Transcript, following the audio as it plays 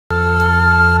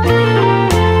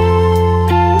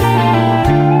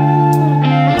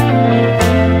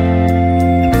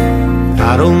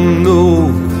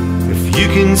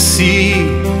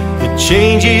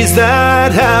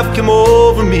have come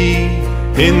over me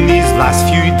in these last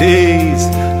few days.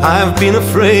 I've been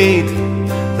afraid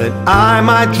that I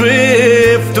might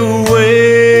drift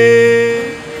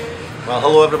away. Well,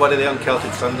 hello everybody there in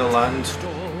Celtic Thunderland.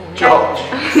 George.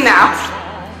 No.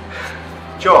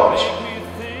 George.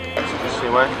 See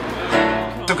why?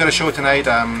 I've got a show tonight,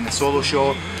 a solo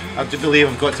show. I do believe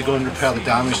I've got to go and repair the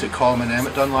damage that Colin and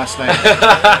Emmett done last night. So,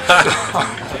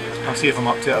 I'll see if I'm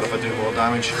up to it or if I do more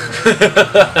damage.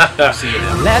 See you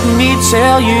then. Let me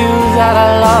tell you that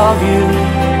I love you,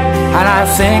 and I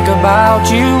think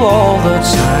about you all the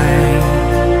time.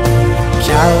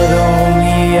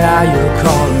 Caledonia, you're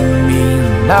calling me,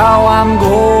 now I'm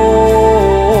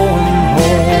going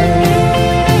home.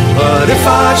 But if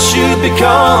I should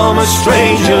become a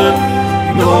stranger,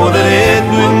 know that it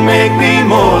would make me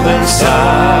more than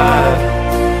sad.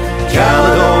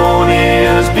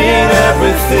 Caledonia's been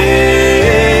everything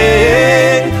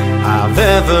I've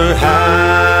ever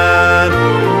had.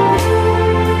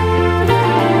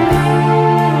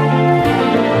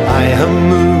 I have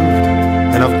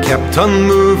moved and I've kept on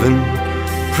moving,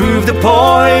 proved the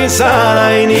points that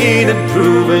I needed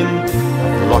proving.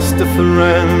 I've lost the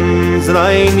friends that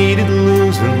I needed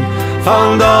losing,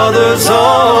 found others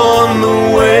on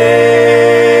the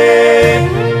way.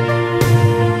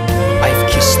 I've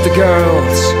kissed the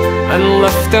girls and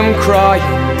left them crying,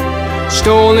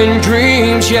 stolen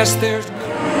dreams, yes there's...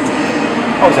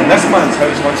 I was in this man's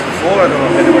house once before, I don't know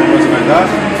if anyone knows about that.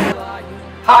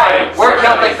 Hi, we're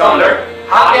Celtic Thunder.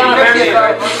 Happy anniversary!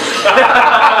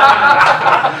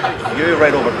 You're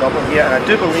right over Dublin here, and I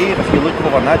do believe if you look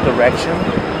over in that direction,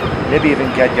 maybe even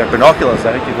get your binoculars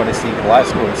out, you're going to see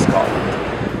Glasgow in Scotland.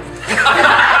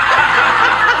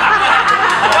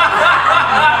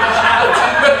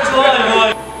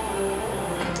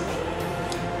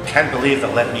 Can't believe they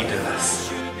let me do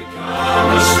this.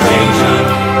 I'm a stranger,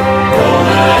 know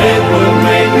that it would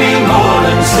make me more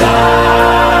than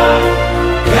sad.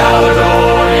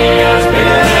 Caledonia's been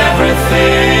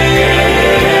everything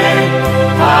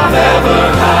I've ever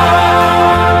had.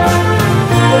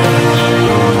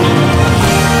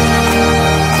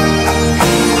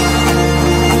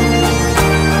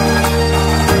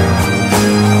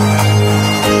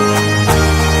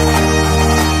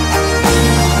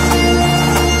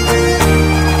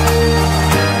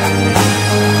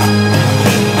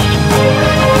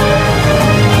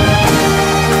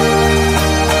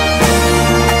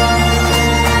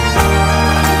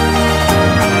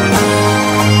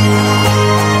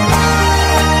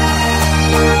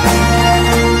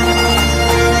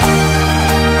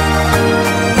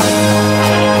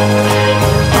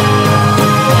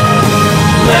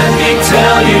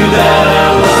 Tell you that I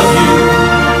love you,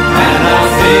 and I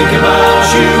think about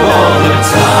you all the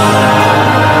time.